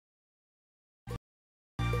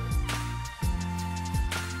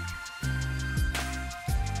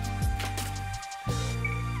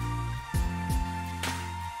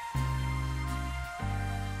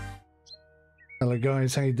Hello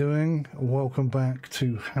guys, how you doing? Welcome back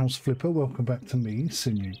to House Flipper. Welcome back to me,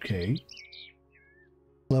 𝗦𝘂𝗃.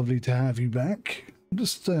 Lovely to have you back. I'm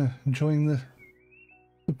just enjoying the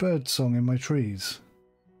bird song in my trees.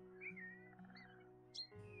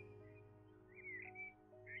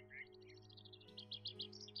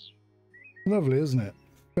 Lovely, isn't it?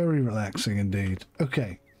 Very relaxing indeed.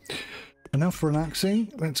 Okay, enough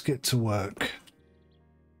relaxing. Let's get to work.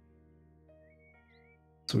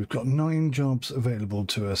 So we've got 9 jobs available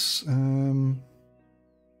to us.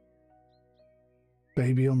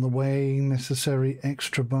 Baby on the way, necessary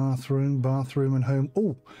extra bathroom and home.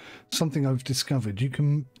 Oh, something I've discovered. You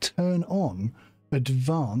can turn on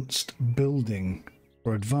advanced building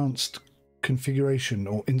or advanced configuration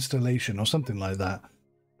or installation or something like that.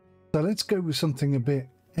 So let's go with something a bit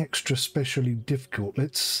extra specially difficult.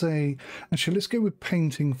 Let's say, actually, let's go with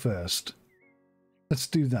painting first. Let's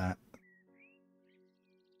do that.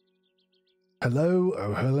 Hello,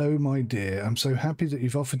 oh hello my dear. I'm so happy that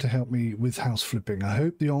you've offered to help me with house flipping. I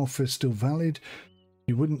hope the offer is still valid.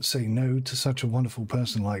 You wouldn't say no to such a wonderful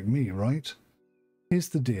person like me, right? Here's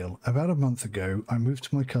the deal. About a month ago, I moved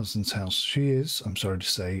to my cousin's house. She is, I'm sorry to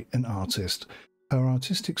say, an artist. Her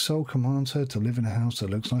artistic soul commands her to live in a house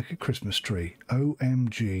that looks like a Christmas tree.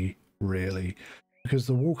 OMG, really? Because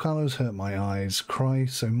the wall colours hurt my eyes, cry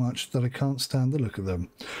so much that I can't stand the look of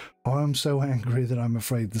them. Oh, I'm so angry that I'm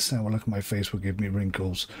afraid the sour look on my face will give me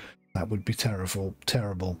wrinkles. That would be terrible,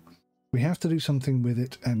 terrible. We have to do something with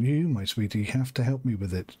it, and you, my sweetie, have to help me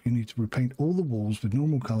with it. You need to repaint all the walls with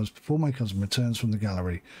normal colours before my cousin returns from the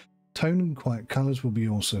gallery. Tone and quiet colours will be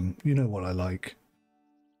awesome. You know what I like.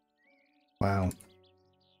 Wow.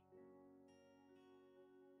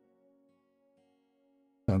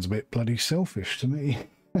 Sounds a bit bloody selfish to me,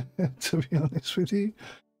 to be honest with you.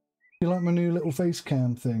 You like my new little face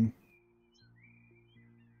cam thing?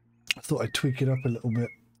 I thought I'd tweak it up a little bit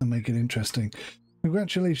and make it interesting.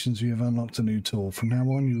 Congratulations, you have unlocked a new tool. From now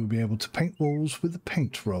on, you will be able to paint walls with a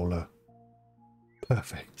paint roller.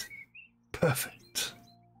 Perfect. Perfect.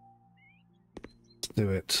 Let's do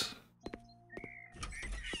it.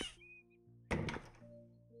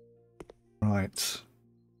 Right.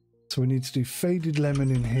 So we need to do faded lemon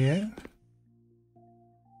in here.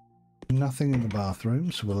 Nothing in the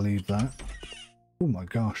bathroom, so we'll leave that. Oh my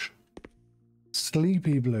gosh.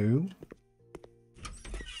 Sleepy blue.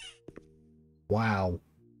 Wow.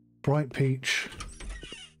 Bright peach.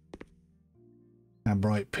 And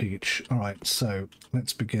bright peach. Alright, so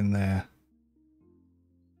let's begin there.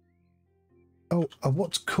 Oh,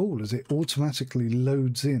 what's cool is it automatically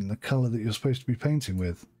loads in the colour that you're supposed to be painting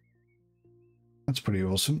with. That's pretty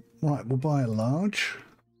awesome. Right, we'll buy a large.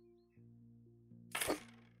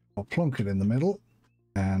 I'll plonk it in the middle,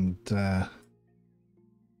 and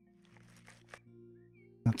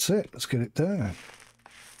that's it. Let's get it done.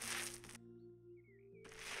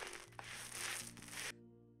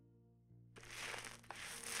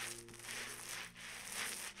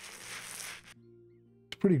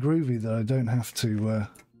 It's pretty groovy that I don't have to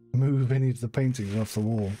move any of the paintings off the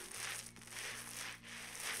wall.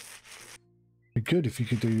 It'd be good if you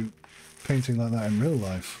could do painting like that in real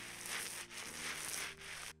life.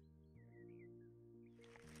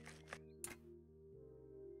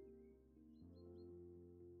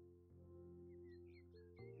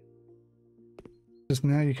 Just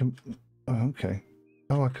now you can... Oh, okay.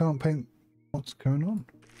 Oh, I can't paint... What's going on?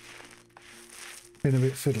 Been a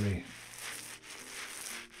bit fiddly.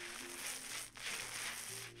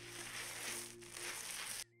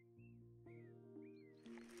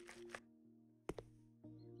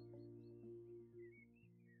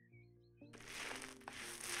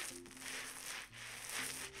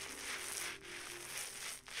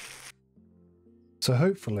 So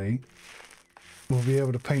hopefully we'll be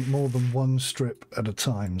able to paint more than one strip at a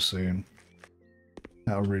time soon.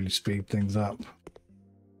 That'll really speed things up.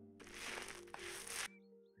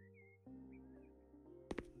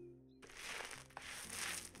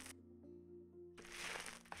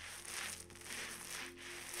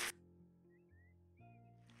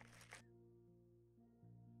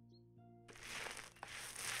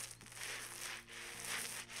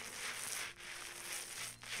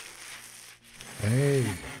 Hey!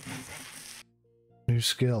 New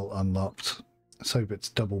skill unlocked. Let's hope it's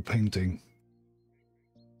double painting.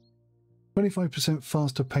 25%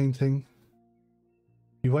 faster painting.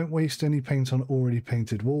 You won't waste any paint on already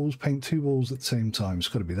painted walls. Paint 2 walls at the same time. It's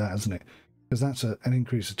got to be that, isn't it? Because that's an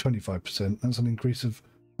increase of 25%. That's an increase of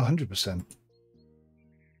 100%.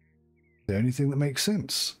 The only thing that makes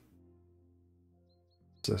sense.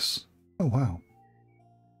 What's this? Oh, wow.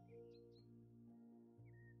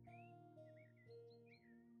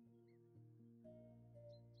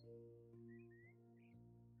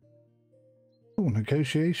 Oh,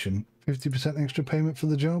 negotiation. 50% extra payment for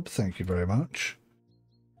the job. Thank you very much.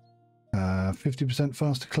 50%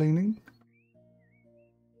 faster cleaning.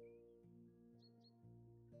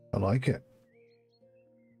 I like it.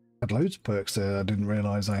 Had loads of perks there I didn't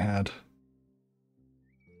realise I had.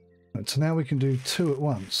 Right, so now we can do 2 at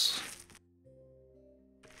once.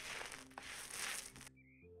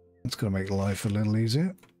 That's going to make life a little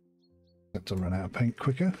easier. Have to run out of paint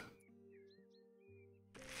quicker.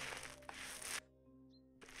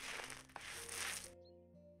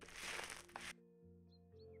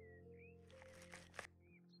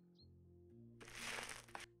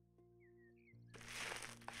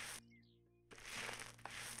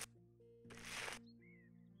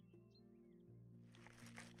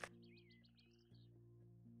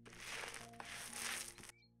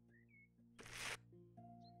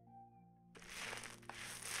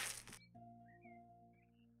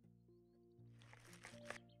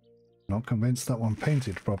 Not convinced that one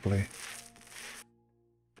painted properly.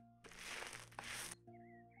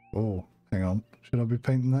 Oh, hang on. Should I be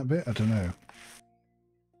painting that bit? I don't know.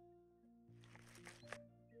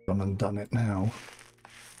 Gone and done it now.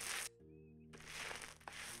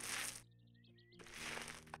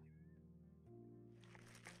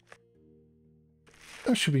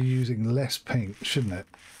 I should be using less paint, shouldn't it?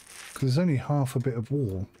 Because there's only half a bit of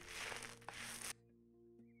wall.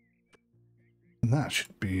 And that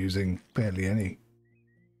should be using barely any.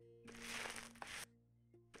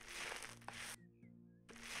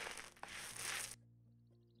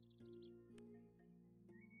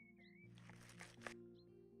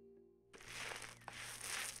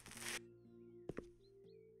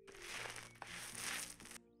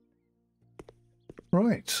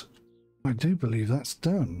 Right. I do believe that's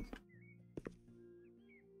done.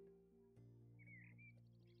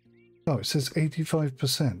 Oh, it says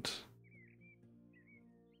 85%.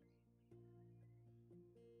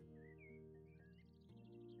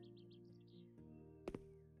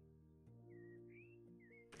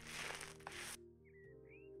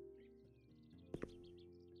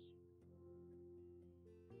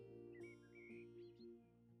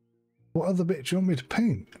 What other bit do you want me to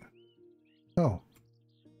paint? Oh.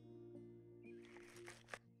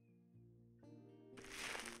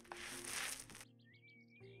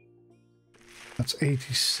 That's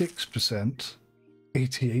 86%.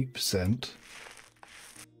 88%.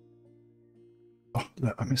 Oh,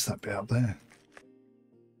 look, I missed that bit up there.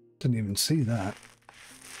 Didn't even see that.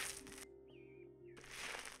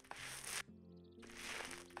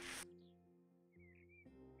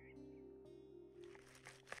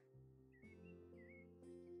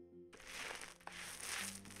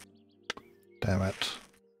 Damn it.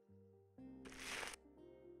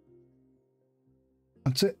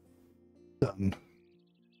 That's it. Done.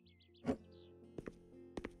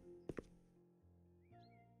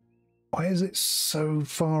 Why is it so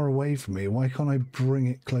far away from me? Why can't I bring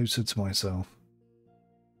it closer to myself?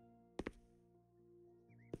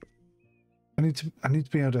 I need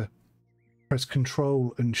to be able to press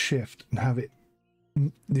Control and Shift and have it,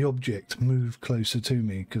 the object, move closer to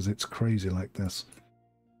me because it's crazy like this.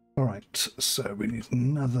 All right, so we need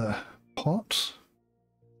another pot.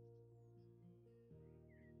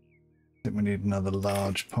 I think we need another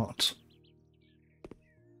large pot.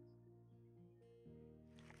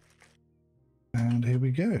 And here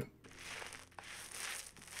we go.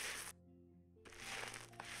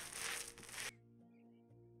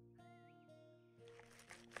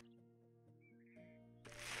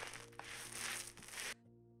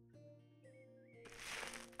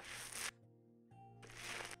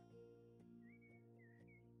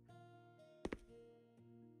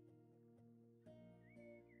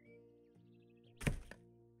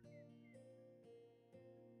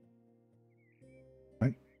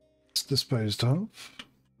 Disposed of.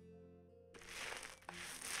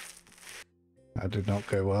 That did not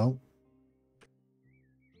go well.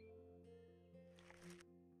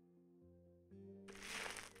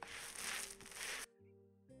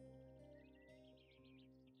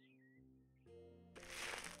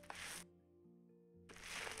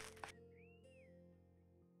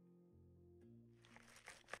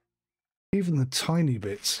 Even the tiny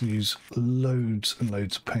bits use loads and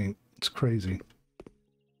loads of paint. It's crazy.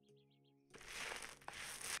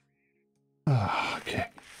 Ah, okay.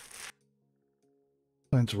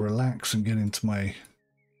 Time to relax and get into my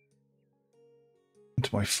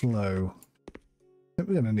flow. I think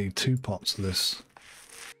we're going to need 2 pots of this.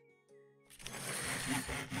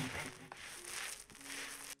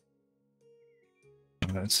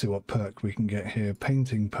 Let's see what perk we can get here.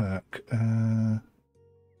 Painting perk.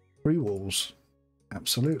 3 walls.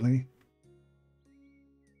 Absolutely.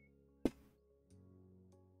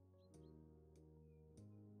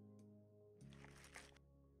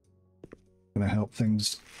 going to help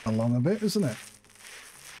things along a bit, isn't it?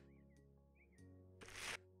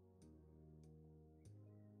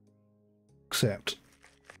 Except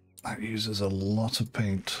that uses a lot of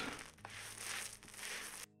paint.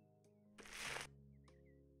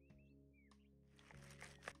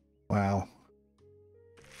 Wow.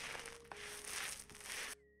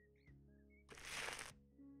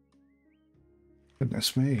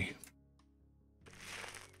 Goodness me.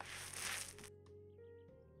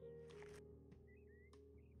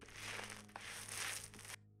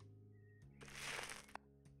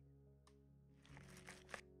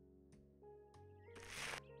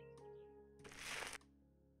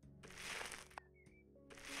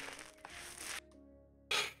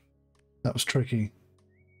 That was tricky.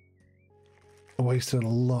 I wasted a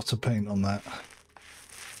lot of paint on that.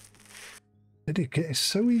 It's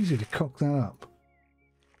so easy to cock that up.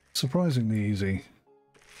 Surprisingly easy.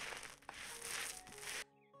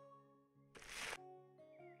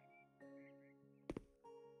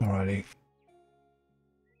 Alrighty.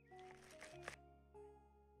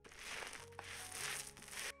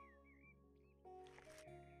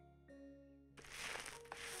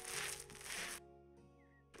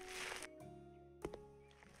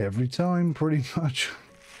 Every time, pretty much.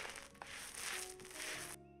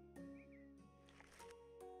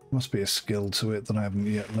 Must be a skill to it that I haven't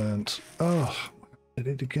yet learnt. Oh, I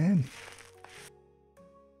did it again.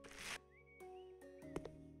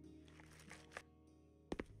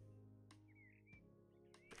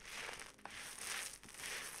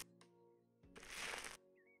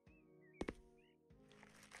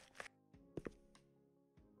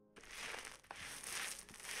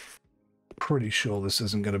 Pretty sure this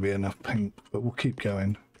isn't going to be enough paint, but we'll keep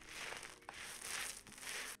going.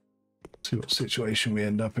 See what situation we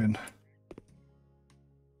end up in.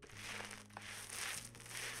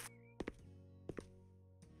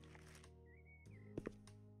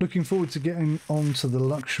 Looking forward to getting on to the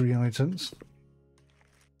luxury items.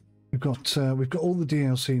 We've got all the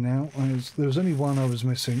DLC now. There was only one I was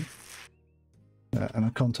missing, and I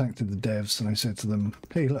contacted the devs and I said to them,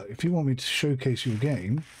 "Hey, look, if you want me to showcase your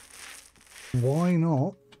game, why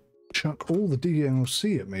not chuck all the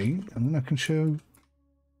DLC at me, and then I can show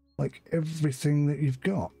like everything that you've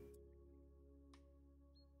got?"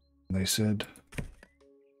 And they said,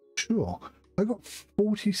 "Sure." I got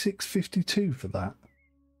 46.52 for that.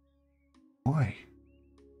 Why?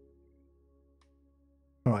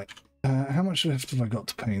 All right. How much left have I got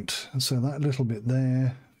to paint? So that little bit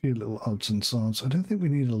there, a few little odds and sods. I don't think we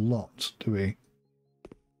need a lot, do we?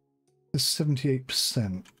 It's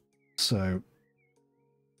 78%. So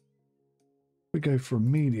we go for a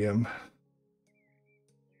medium. I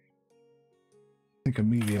think a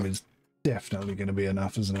medium is definitely going to be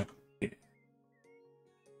enough, isn't it? Yeah.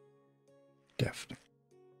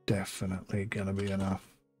 Definitely going to be enough.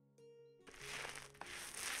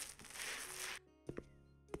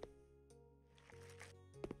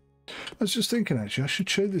 I was just thinking, actually, I should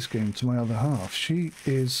show this game to my other half. She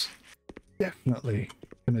is definitely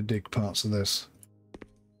going to dig parts of this.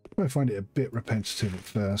 I find it a bit repetitive at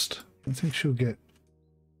first. I think she'll get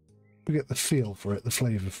the feel for it, the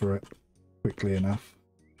flavour for it, quickly enough.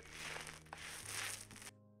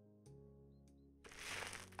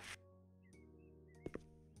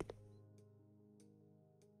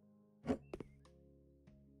 Put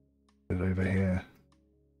it over here.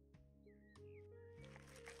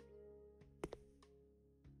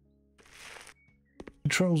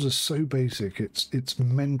 Controls are so basic, it's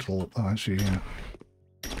mental. Oh, actually, yeah.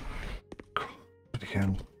 Bloody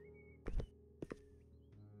hell.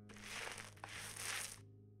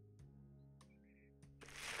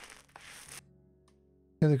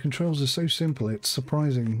 Yeah, the controls are so simple, it's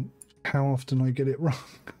surprising how often I get it wrong.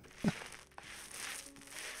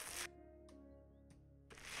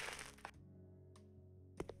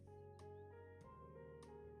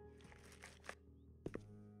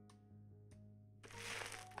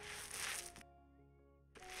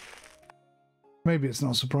 Maybe it's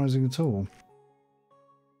not surprising at all.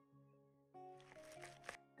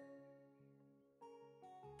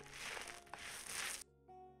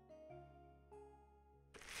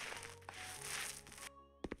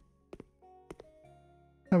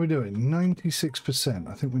 How are we doing? 96%.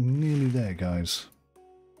 I think we're nearly there, guys.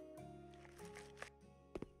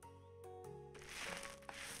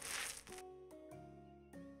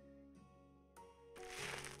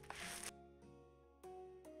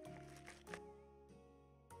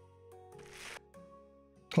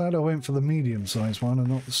 Glad I went for the medium-sized one and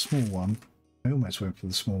not the small one. I almost went for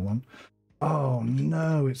the small one. Oh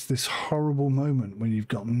no, it's this horrible moment when you've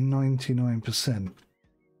got 99%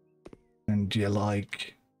 and you're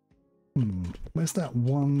like, Where's that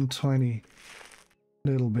one tiny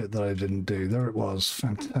little bit that I didn't do? There it was.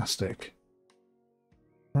 Fantastic.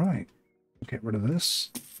 Right. Get rid of this.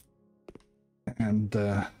 And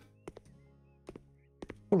we'll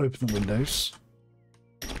open the windows.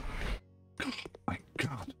 Oh my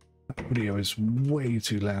God. That audio is way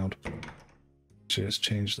too loud. Just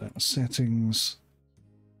change that. Settings.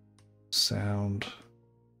 Sound.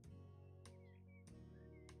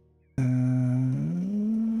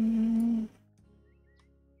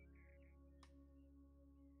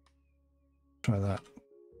 Try that.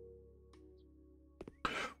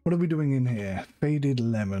 What are we doing in here? Faded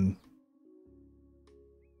lemon.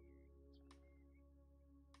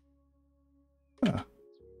 Ah.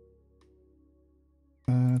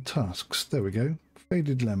 Tasks. There we go.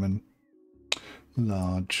 Faded lemon.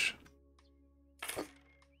 Large.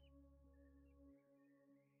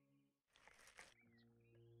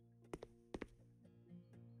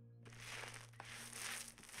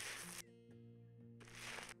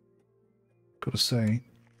 Gotta say,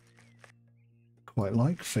 quite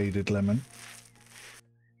like faded lemon.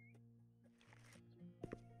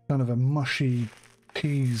 Kind of a mushy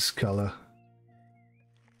peas colour.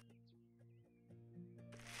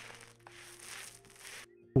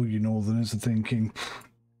 All you northerners are thinking,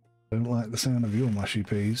 don't like the sound of your mushy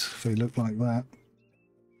peas if they look like that.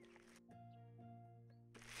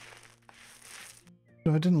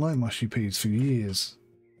 I didn't like mushy peas for years.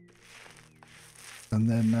 And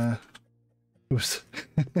then it was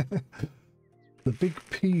the big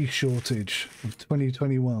pea shortage of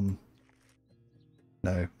 2021.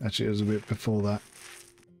 No, actually it was a bit before that.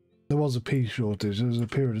 There was a pea shortage. There was a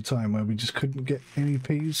period of time where we just couldn't get any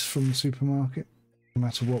peas from the supermarket, no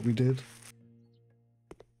matter what we did.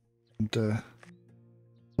 And the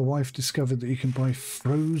wife discovered that you can buy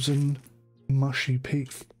frozen mushy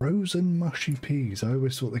peas. Frozen mushy peas. I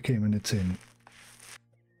always thought they came in a tin.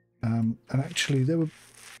 And actually they were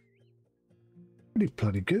pretty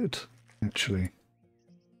bloody good, actually.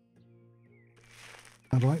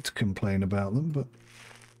 I'd like to complain about them, but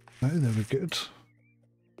no, they were good.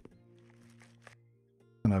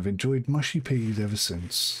 And I've enjoyed mushy peas ever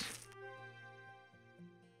since.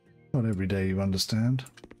 Not every day, you understand.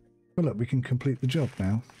 Well, look, we can complete the job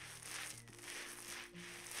now.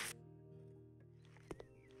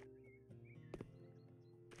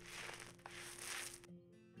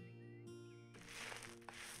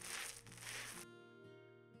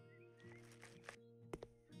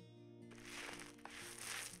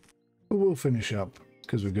 But we'll finish up,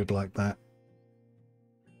 because we're good like that.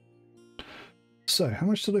 So, how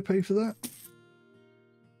much did I pay for that?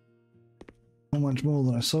 How much more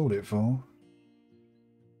than I sold it for?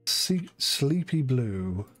 Sleepy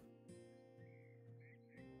Blue.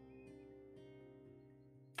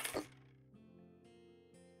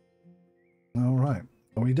 Alright.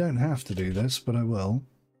 Well, we don't have to do this, but I will.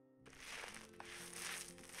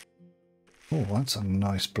 Oh, that's a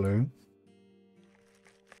nice blue.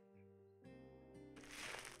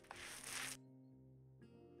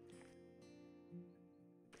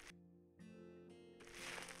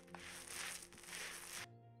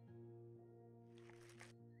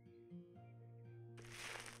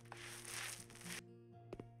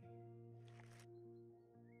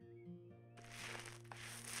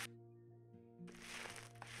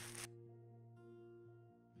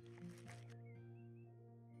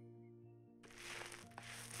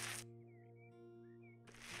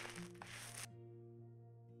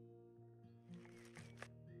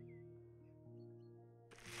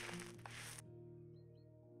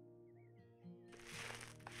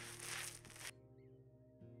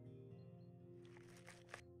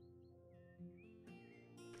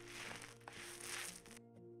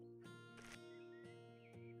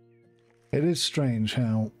 It is strange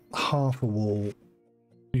how half a wall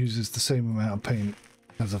uses the same amount of paint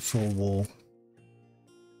as a full wall.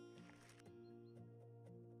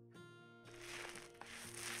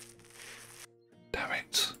 Damn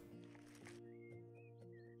it.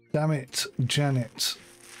 Damn it, Janet.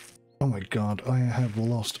 Oh my God, I have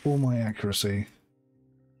lost all my accuracy.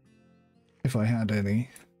 If I had any.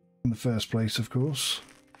 In the first place, of course.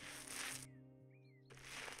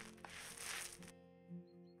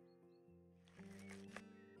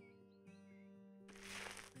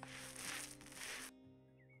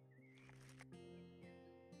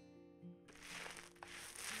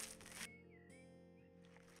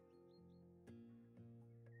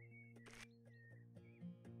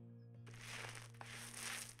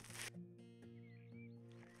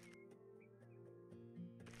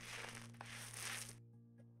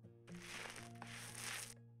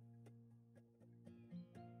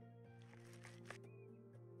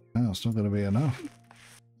 it's not going to be enough.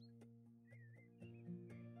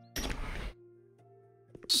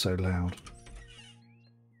 So loud.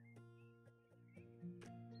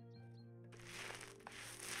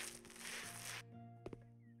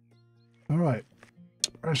 Alright,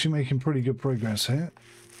 we're actually making pretty good progress here,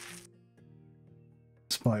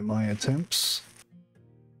 despite my attempts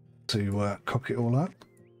to cock it all up.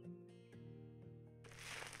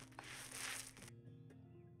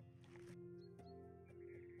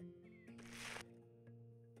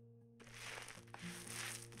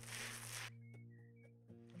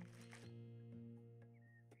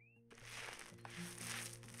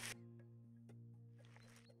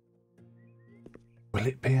 Will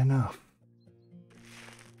it be enough?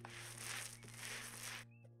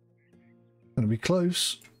 Going to be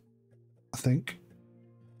close, I think.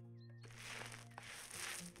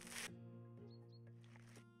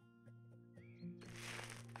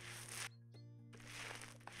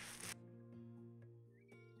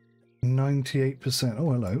 %.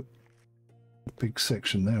 Oh, hello. Big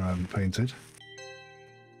section there I haven't painted.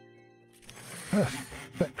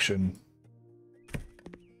 Perfection.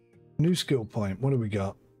 New skill point. What do we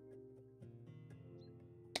got?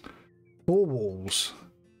 4 walls.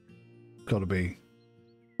 Gotta be.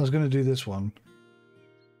 I was going to do this one.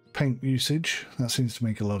 Paint usage. That seems to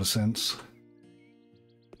make a lot of sense.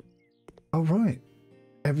 All right.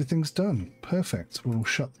 Everything's done. Perfect. We'll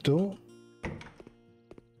shut the door.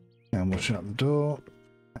 And we'll shut the door.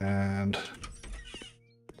 And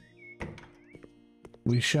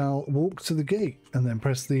we shall walk to the gate and then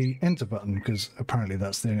press the enter button, because apparently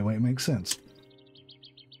that's the only way it makes sense.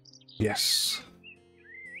 Yes.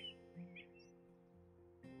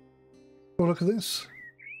 Oh, look at this.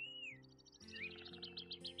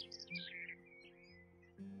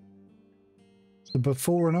 The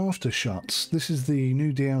before and after shots. This is the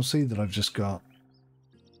new DLC that I've just got.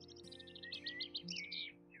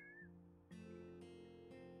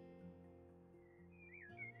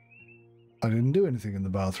 I didn't do anything in the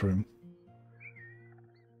bathroom.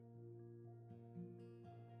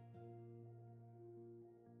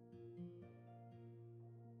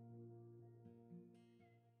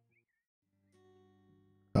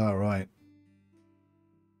 All right.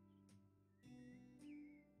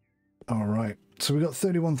 All right. So we got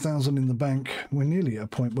 31,000 in the bank. We're nearly at a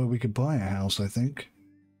point where we could buy a house, I think.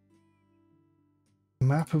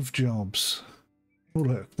 Map of jobs. Oh,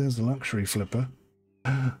 look, there's the luxury flipper.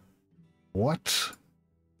 What?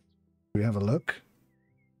 We have a look.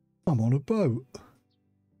 I'm on a boat.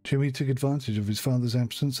 Jimmy took advantage of his father's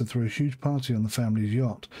absence and threw a huge party on the family's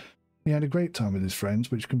yacht. He had a great time with his friends,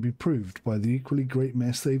 which can be proved by the equally great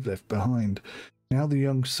mess they've left behind. Now the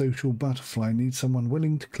young social butterfly needs someone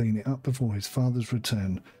willing to clean it up before his father's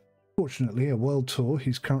return. Fortunately, a world tour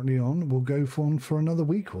he's currently on will go on for another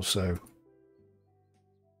week or so.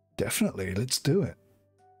 Definitely, let's do it.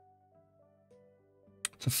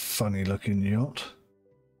 It's a funny looking yacht.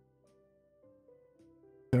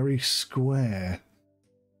 Very square.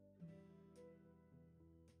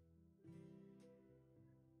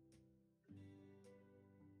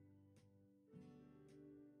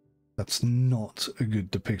 That's not a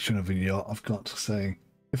good depiction of a yacht, I've got to say.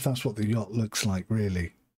 If that's what the yacht looks like,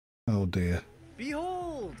 really. Oh dear.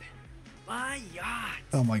 Behold! My yacht!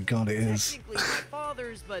 Oh my god, it is. Technically my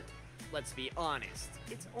father's, but let's be honest,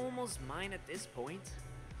 it's almost mine at this point.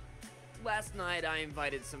 Last night I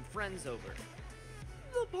invited some friends over.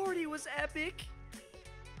 The party was epic.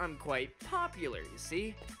 I'm quite popular, you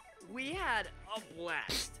see. We had a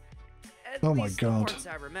blast. At oh my least god. The parts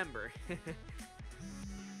I remember.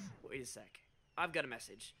 Wait a sec. I've got a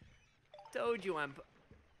message. Told you I'm...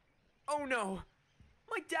 Oh no!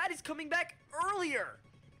 My dad is coming back earlier!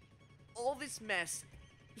 All this mess,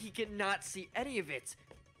 he cannot see any of it.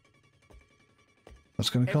 That's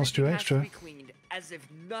going to cost you extra. Everything has to be cleaned as if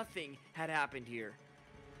nothing had happened here.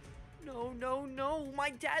 No, no, no! My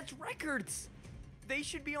dad's records! They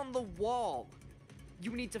should be on the wall.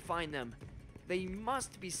 You need to find them. They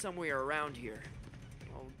must be somewhere around here.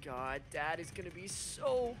 Oh god, Dad is gonna be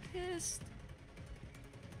so pissed.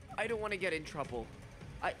 I don't want to get in trouble.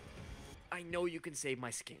 I know you can save my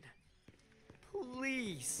skin.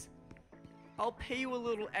 Please. I'll pay you a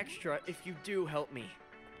little extra if you do help me.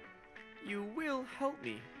 You will help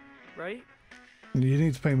me, right? You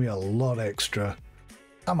need to pay me a lot extra.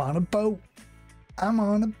 I'm on a boat. I'm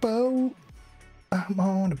on a boat. I'm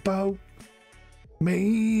on a boat.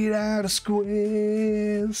 Made out of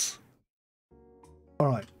squares.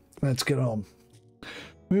 Alright, let's get on.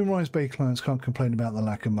 Moonrise Bay clients can't complain about the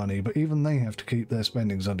lack of money, but even they have to keep their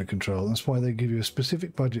spendings under control. That's why they give you a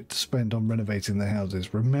specific budget to spend on renovating their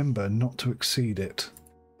houses. Remember not to exceed it.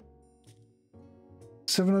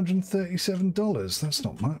 $737. That's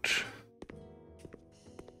not much.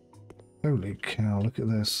 Holy cow, look at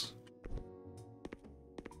this.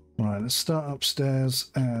 Right, let's start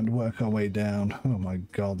upstairs and work our way down. Oh my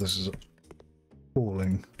god, this is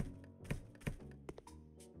appalling.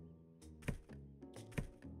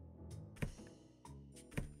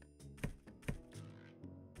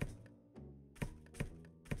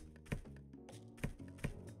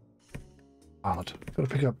 Hard. Got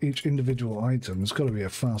to pick up each individual item. There's got to be a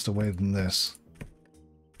faster way than this.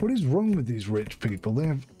 What is wrong with these rich people? They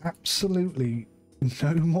have absolutely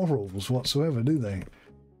no morals whatsoever, do they?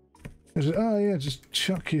 They just, oh yeah, just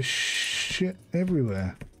chuck your shit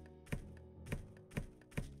everywhere.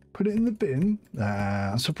 Put it in the bin.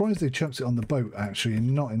 I'm surprised they chucked it on the boat, actually,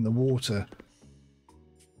 and not in the water.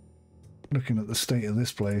 Looking at the state of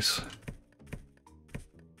this place.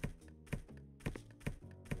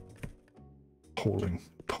 Appalling.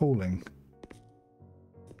 Appalling.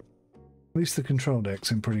 At least the control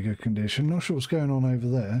deck's in pretty good condition. Not sure what's going on over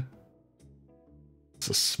there. It's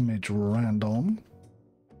a smidge random.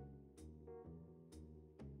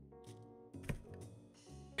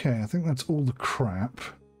 Okay, I think that's all the crap.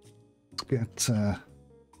 Let's get...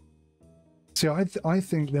 See, I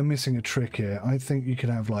think they're missing a trick here. I think you could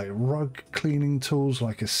have, like, rug cleaning tools,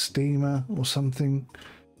 like a steamer or something.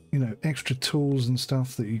 You know, extra tools and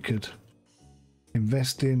stuff that you could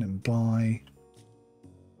invest in and buy.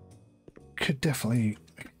 Could definitely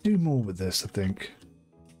do more with this, I think.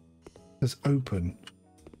 It's open.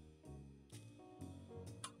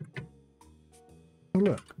 Oh,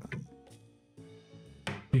 look.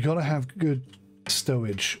 You gotta have good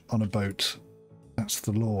stowage on a boat. That's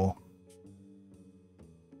the law.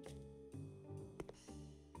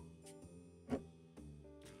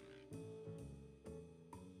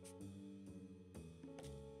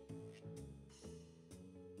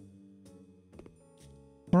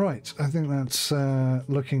 Right, I think that's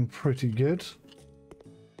looking pretty good.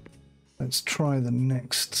 Let's try the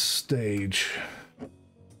next stage.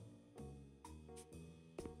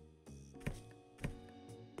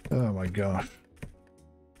 Oh my gosh.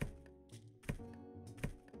 I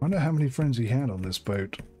wonder how many friends he had on this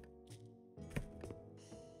boat.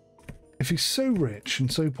 If he's so rich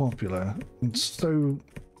and so popular and so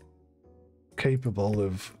capable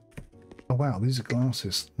of... Oh wow, these are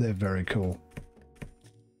glasses. They're very cool.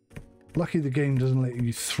 Lucky the game doesn't let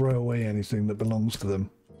you throw away anything that belongs to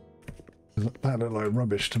them. That looked like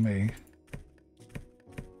rubbish to me.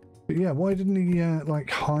 But yeah, why didn't he like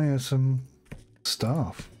hire some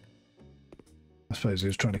staff? I suppose he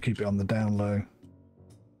was trying to keep it on the down low.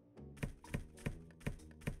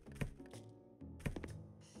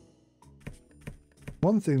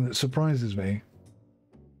 One thing that surprises me,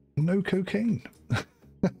 no cocaine.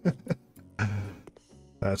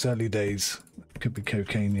 It's early days. Could be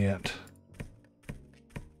cocaine yet.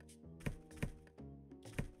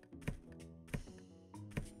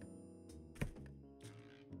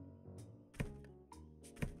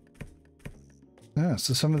 Yeah,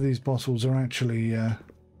 so some of these bottles are actually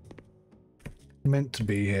meant to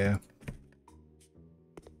be here.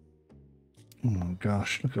 Oh my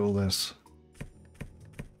gosh, look at all this.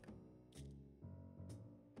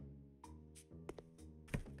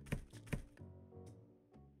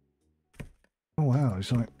 Oh wow,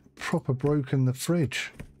 he's like proper broken the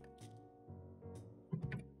fridge.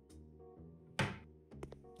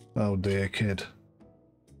 Oh dear, kid.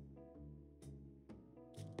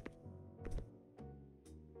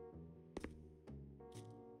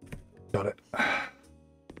 Got it.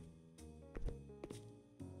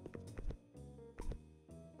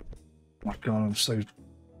 My God, I'm so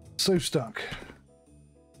stuck.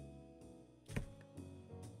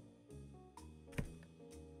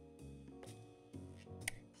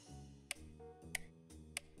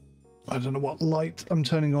 I don't know what light I'm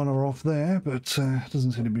turning on or off there, but it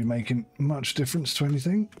doesn't seem to be making much difference to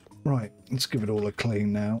anything. Right, let's give it all a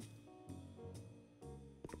clean now.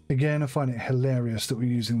 Again, I find it hilarious that we're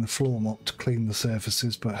using the floor mop to clean the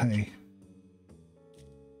surfaces, but hey.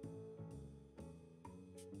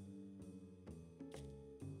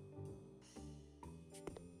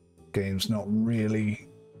 Game's not really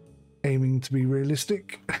aiming to be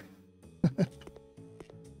realistic.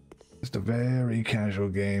 Just a very casual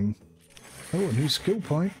game. Oh, a new skill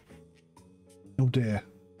point. Oh dear.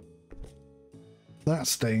 That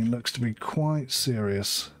stain looks to be quite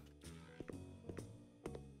serious.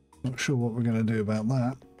 Not sure what we're going to do about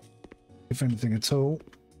that, if anything at all.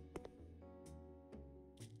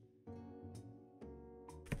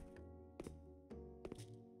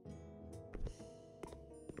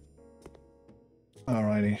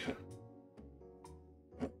 Alrighty.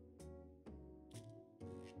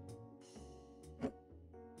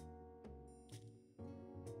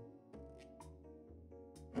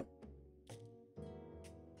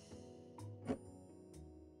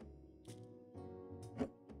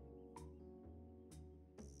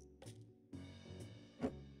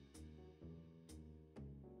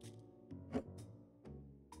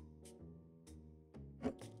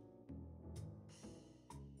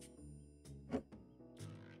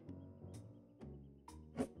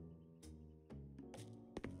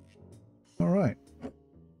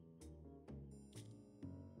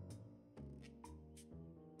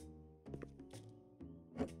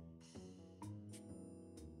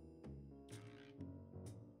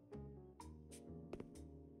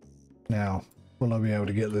 Now, will I be able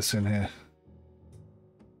to get this in here?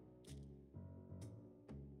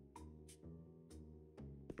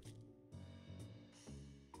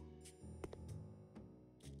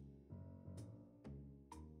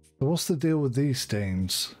 So what's the deal with these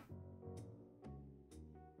stains?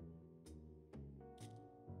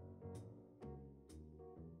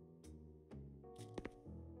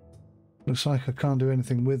 Looks like I can't do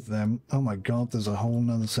anything with them. Oh my god, there's a whole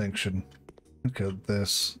nother section. Look at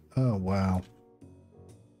this. Oh wow.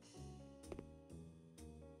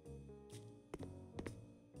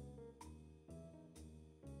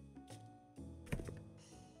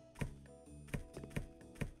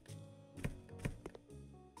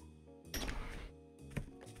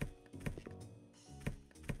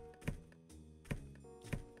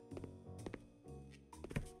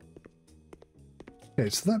 Okay,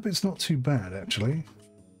 so that bit's not too bad, actually.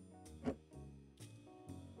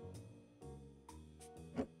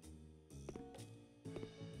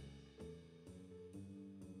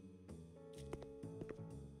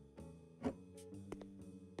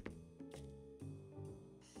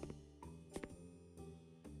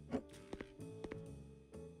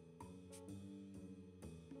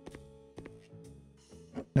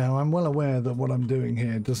 Now, I'm well aware that what I'm doing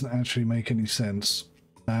here doesn't actually make any sense,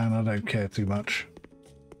 and I don't care too much.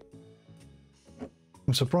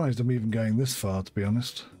 I'm surprised I'm even going this far, to be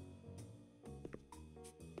honest.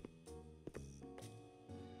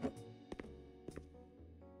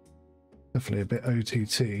 Definitely a bit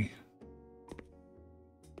OTT.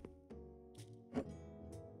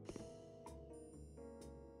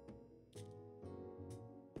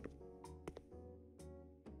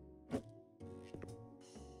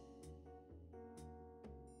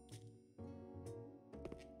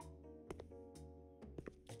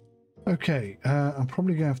 Okay, I'm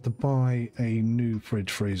probably going to have to buy a new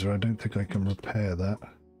fridge freezer. I don't think I can repair that.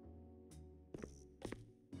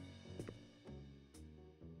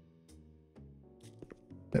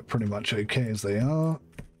 They're pretty much okay as they are.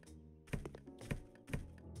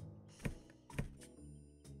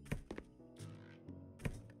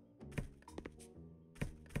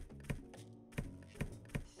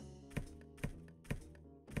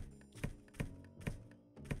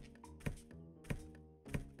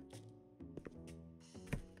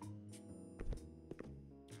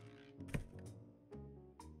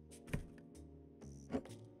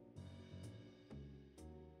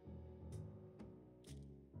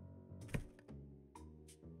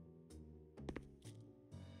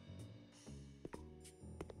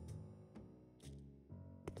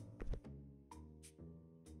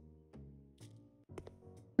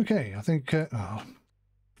 Okay, I think... oh.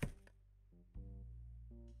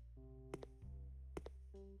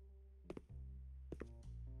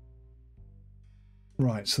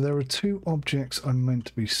 Right, so there are two objects I'm meant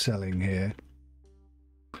to be selling here.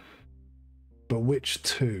 But which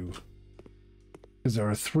two? Because there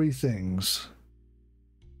are three things.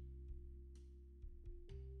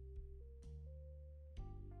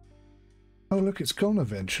 Oh, look, it's gone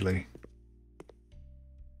eventually.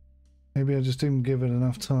 Maybe I just didn't give it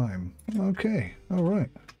enough time. Okay, all right.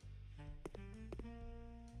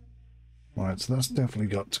 Right, so that's definitely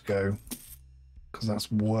got to go, because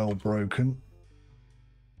that's well broken.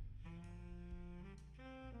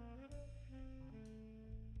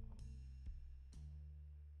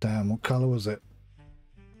 Damn, what colour was it?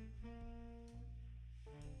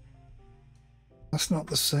 That's not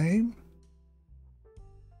the same?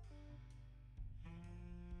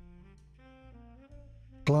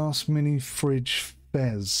 Glass mini fridge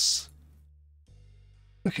𝗬𝘆𝗍.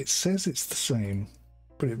 Look, it says it's the same,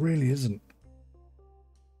 but it really isn't.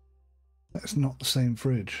 That's not the same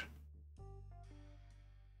fridge.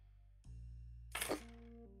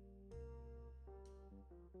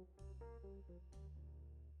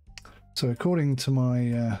 So according to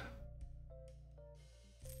my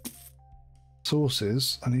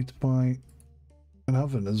sources, I need to buy an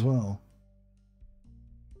oven as well.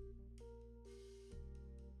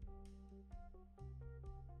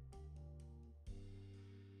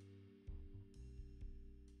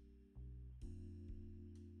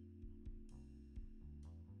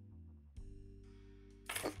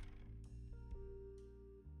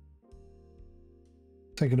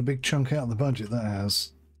 Taking a big chunk out of the budget, that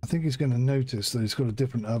has. I think he's going to notice that he's got a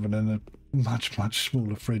different oven and a much, much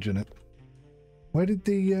smaller fridge in it. Where did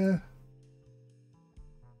the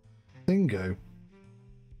thing go?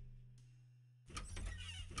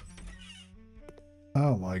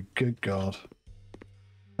 Oh my good God.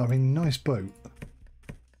 I mean, nice boat.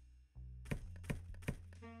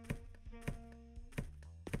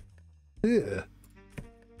 Yeah.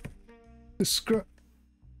 This scrap.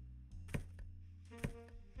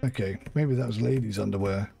 Okay, maybe that was ladies'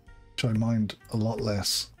 underwear, which I mind a lot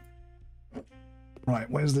less. Right,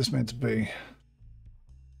 where's this meant to be?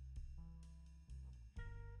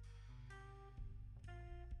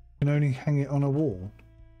 Can only hang it on a wall.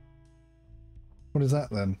 What is that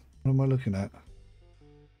then? What am I looking at?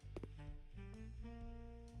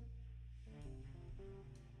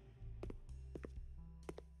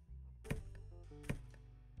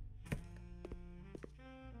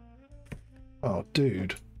 Oh,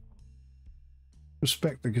 dude.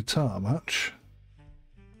 Respect the guitar much?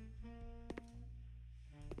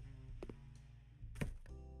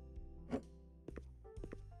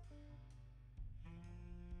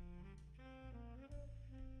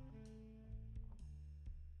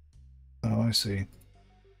 Oh, I see.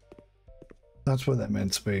 That's what that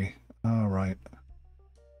meant to be. All right.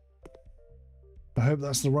 I hope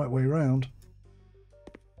that's the right way round.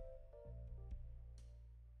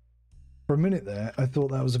 For a minute there, I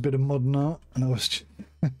thought that was a bit of modern art, and I was...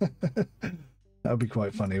 That would be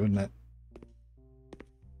quite funny, wouldn't it?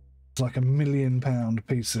 It's like a £1 million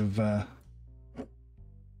piece of... of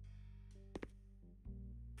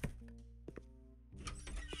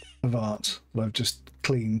art that I've just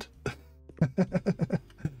cleaned.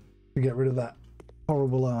 To get rid of that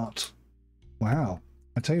horrible art. Wow.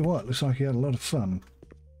 I tell you what, looks like he had a lot of fun.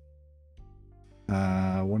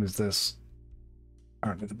 What is this?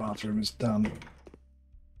 Apparently the bathroom is done.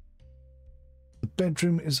 The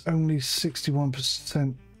bedroom is only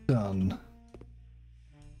 61% done.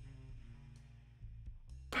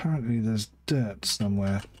 Apparently there's dirt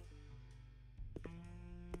somewhere.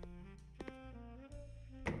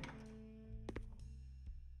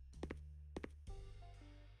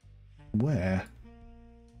 Where?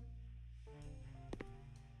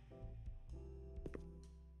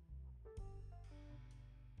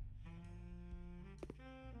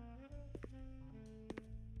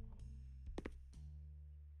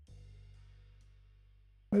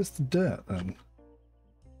 Where's the dirt then?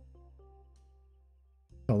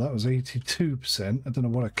 Oh, that was 82%. I don't know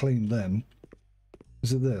what I cleaned then.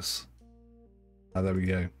 Is it this? Oh, there we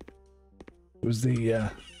go. It was the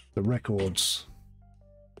records.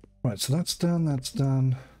 Right, so that's done, that's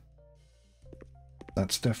done.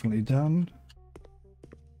 That's definitely done.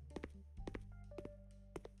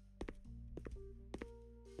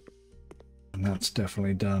 And that's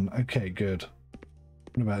definitely done. Okay, good.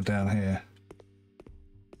 What about down here?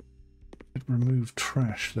 Remove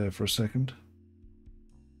trash there for a second.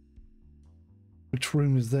 Which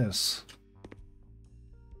room is this?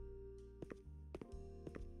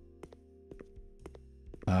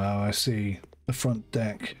 Oh, I see. The front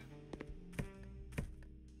deck.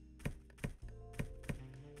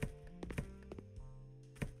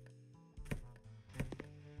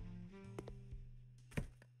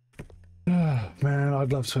 Man,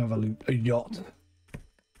 I'd love to have a yacht.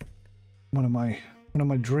 One of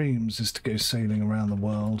my dreams is to go sailing around the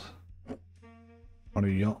world on a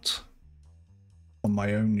yacht, on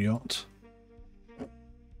my own yacht.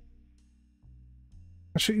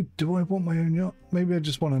 Actually, do I want my own yacht? Maybe I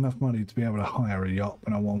just want enough money to be able to hire a yacht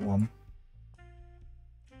when I want one.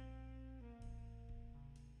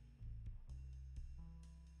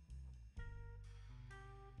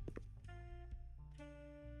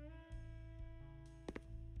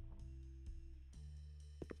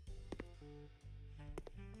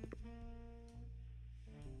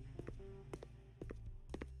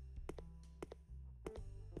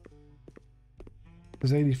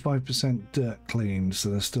 There's 85% dirt cleaned, so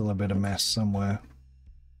there's still a bit of mess somewhere.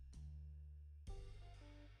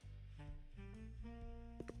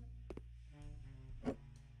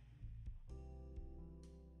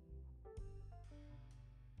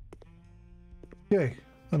 Okay,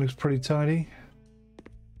 that looks pretty tidy.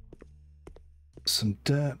 Some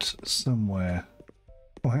dirt somewhere.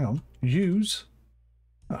 Oh, hang on. Use?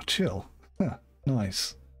 Oh, chill. Huh,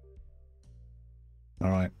 nice.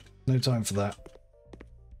 Alright, no time for that.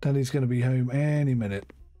 Daddy's going to be home any minute.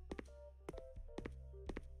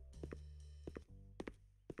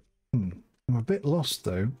 I'm a bit lost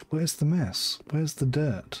though. Where's the mess? Where's the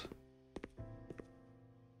dirt?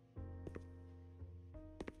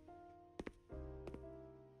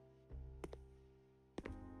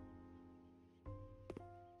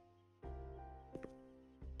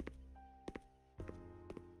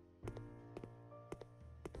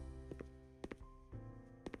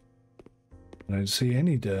 I don't see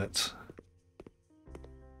any dirt.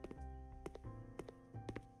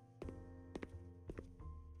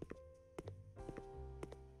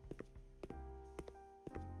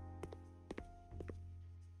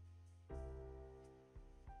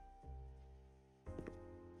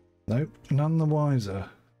 Nope, none the wiser.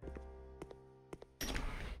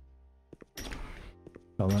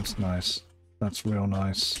 Oh, that's nice. That's real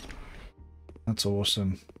nice. That's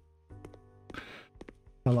awesome.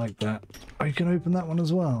 I like that. Oh, you can open that one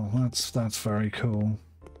as well. That's very cool.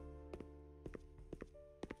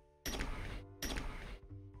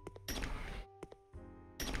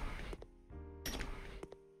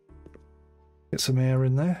 Get some air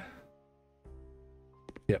in there.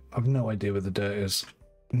 Yep, I've no idea where the dirt is.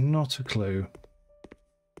 Not a clue.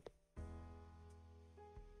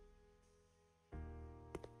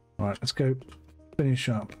 Alright, let's go finish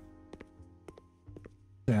up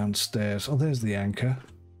downstairs. Oh, there's the anchor.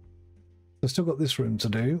 I've still got this room to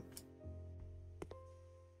do.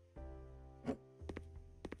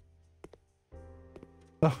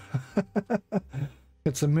 Oh,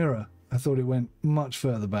 it's a mirror. I thought it went much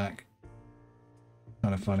further back.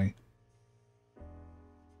 Kind of funny.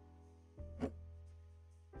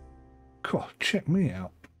 God, check me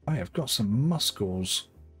out. I have got some muscles.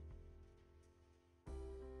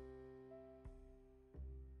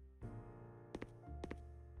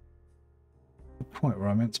 Not quite where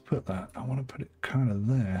I meant to put that. I want to put it kind of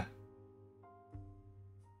there.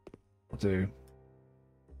 I'll do.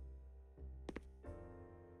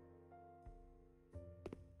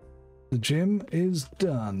 The gym is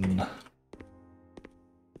done.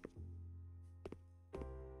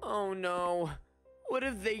 Oh no. What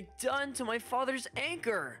have they done to my father's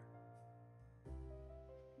anchor?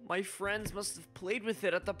 My friends must have played with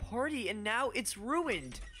it at the party and now it's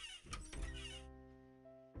ruined.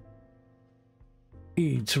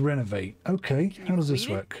 E to renovate. Okay, how does this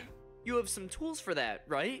work? You have some tools for that,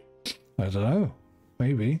 right? I don't know.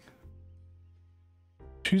 Maybe.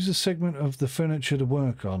 Choose a segment of the furniture to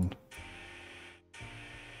work on.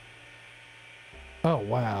 Oh,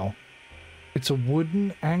 wow. It's a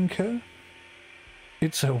wooden anchor?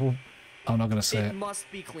 It's a... I'm not going to say it. It must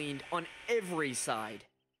be cleaned on every side.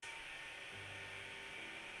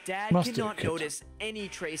 Dad cannot notice any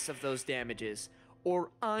trace of those damages, or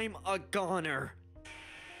I'm a goner.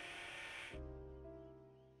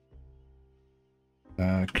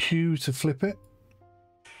 Q to flip it.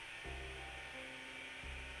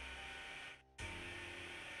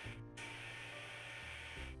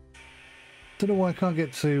 Don't know why I can't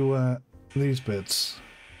get to these bits.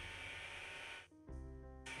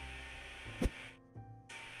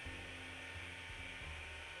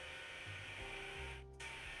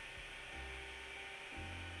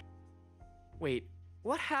 Wait,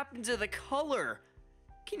 what happened to the color?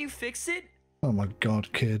 Can you fix it? Oh my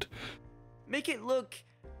god, kid. Make it look,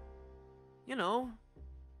 you know,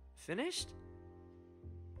 finished?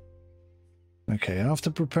 Okay, after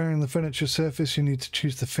preparing the furniture surface, you need to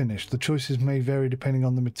choose the finish. The choices may vary depending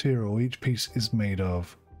on the material each piece is made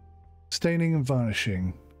of. Staining and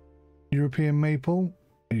varnishing. European maple,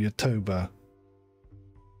 𝗦𝘂𝗽𝗆𝗆.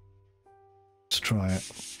 Let's try it.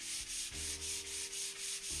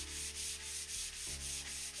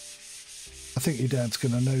 I think your dad's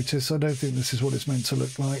going to notice. I don't think this is what it's meant to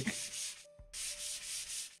look like.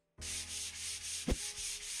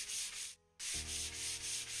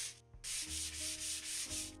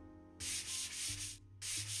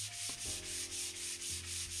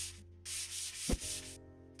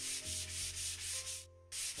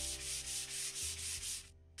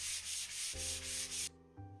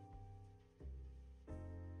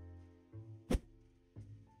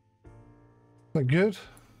 Is that good?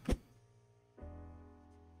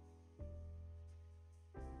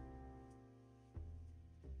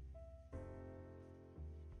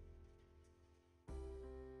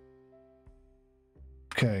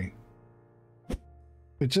 Okay.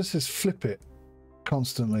 It just says flip it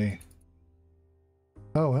constantly.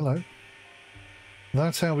 Oh, hello.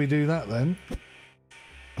 That's how we do that then. I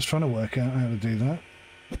was trying to work out how to do that.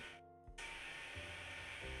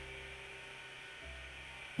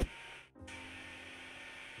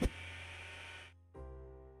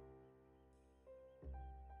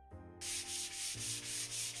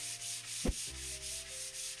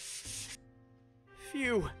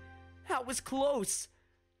 Phew, that was close.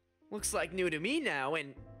 Looks like new to me now,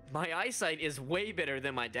 and my eyesight is way better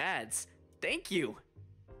than my dad's. Thank you.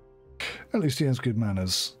 At least he has good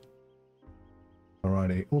manners.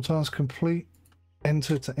 Alrighty, all tasks complete.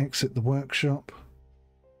 Enter to exit the workshop.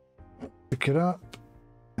 Pick it up,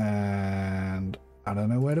 and I don't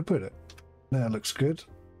know where to put it. There, looks good.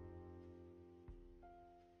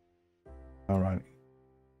 Alrighty.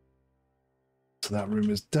 So that room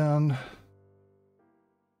is done.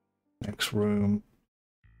 Next room.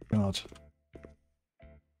 God.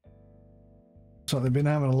 So they've been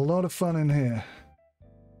having a lot of fun in here.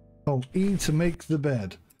 Oh, E to make the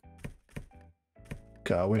bed.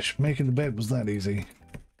 God, I wish making the bed was that easy.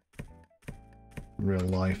 real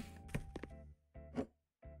life.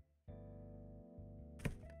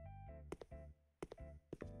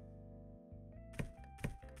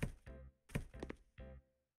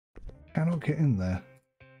 Cannot get in there.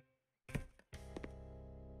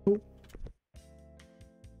 Oh.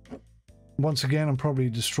 Once again, I'm probably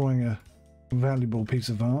destroying a valuable piece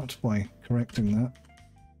of art by correcting that.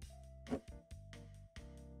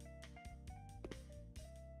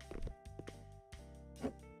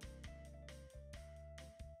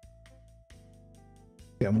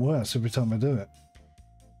 Getting worse every time I do it.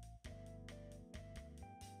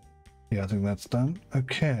 Yeah, I think that's done.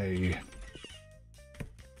 Okay.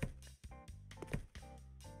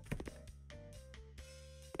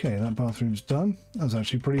 Okay, that bathroom's done. That was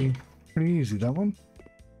actually pretty easy, that one.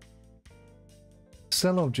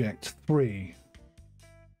 Cell object 3.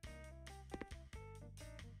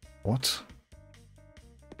 What?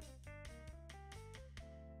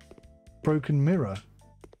 Broken mirror.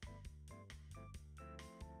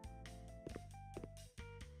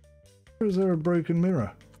 Or is there a broken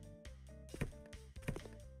mirror?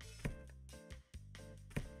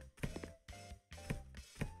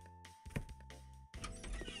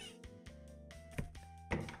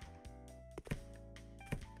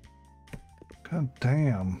 God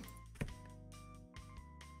damn.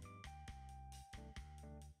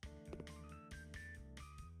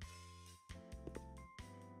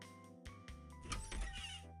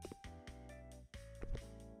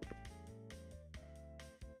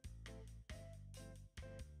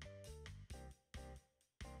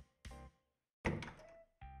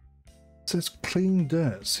 It says clean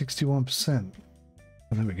dirt, 61%.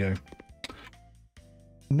 Oh, there we go.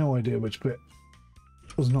 No idea which bit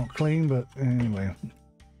was not clean, but anyway,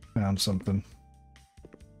 found something.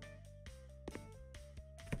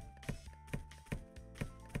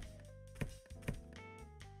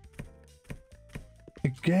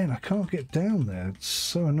 Again, I can't get down there. It's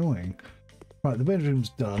so annoying. Right, the bedroom's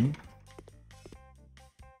done.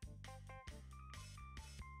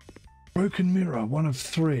 Broken mirror, 1 of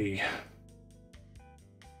 3.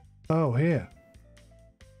 Oh, here.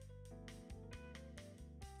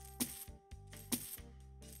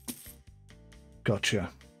 Gotcha.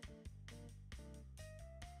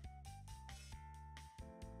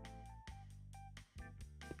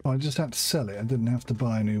 Oh, I just had to sell it. I didn't have to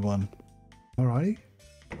buy a new one. Alrighty.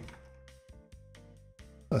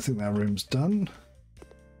 I think that room's done.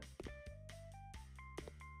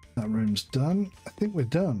 That room's done. I think we're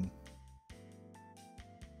done.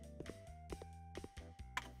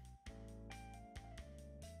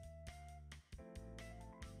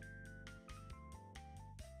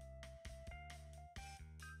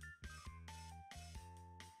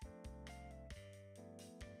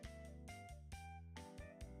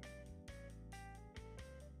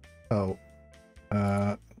 Oh,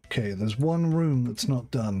 okay, there's one room that's not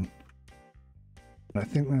done. I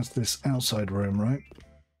think that's this outside room, right?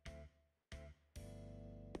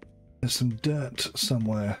 There's some dirt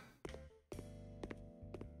somewhere.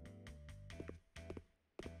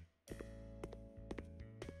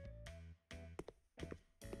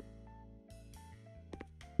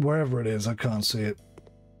 Wherever it is, I can't see it.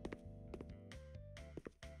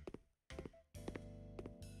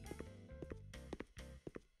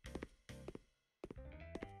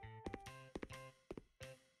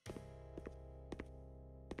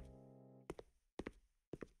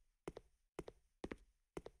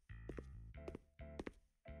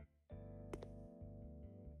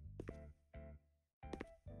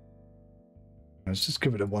 Let's just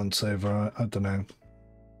give it a once over. I don't know.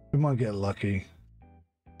 We might get lucky.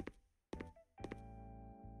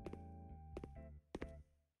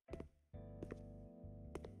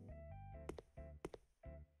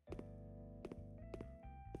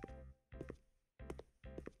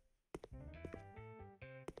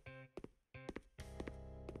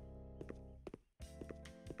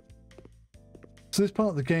 So this part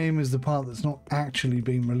of the game is the part that's not actually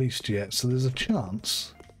been released yet. So there's a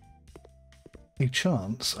chance,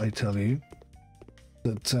 I tell you,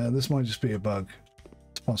 that this might just be a bug.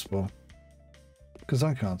 It's possible. Because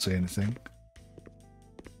I can't see anything.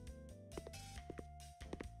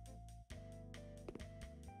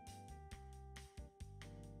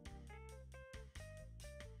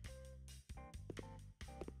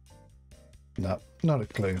 No, not a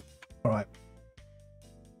clue. All right.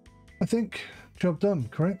 I think job done,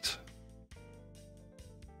 correct?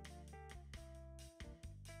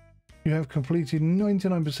 You have completed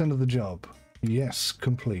 99% of the job. Yes,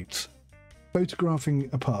 complete. Photographing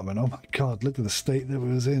apartment. Oh my god, look at the state that it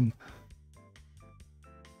was in.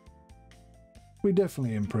 We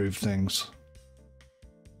definitely improved things.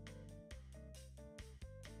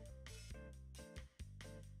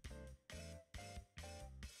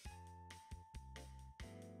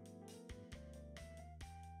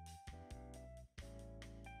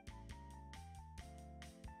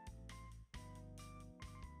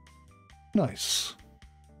 Nice.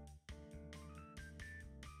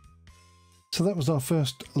 So that was our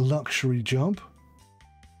first luxury job.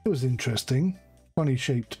 It was interesting. Funny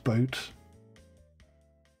shaped boat.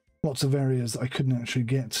 Lots of areas that I couldn't actually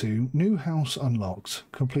get to. New house unlocked.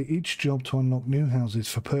 Complete each job to unlock new houses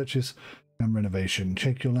for purchase and renovation.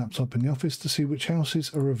 Check your laptop in the office to see which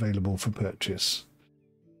houses are available for purchase.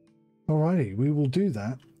 Alrighty, we will do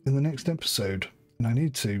that in the next episode. And I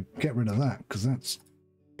need to get rid of that because that's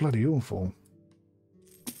bloody awful.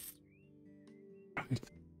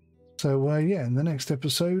 So yeah, in the next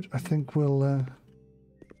episode, I think we'll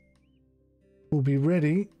be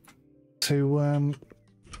ready to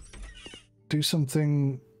do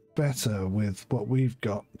something better with what we've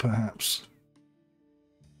got, perhaps.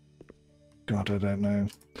 God, I don't know.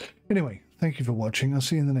 Anyway, thank you for watching. I'll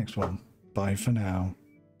see you in the next one. Bye for now.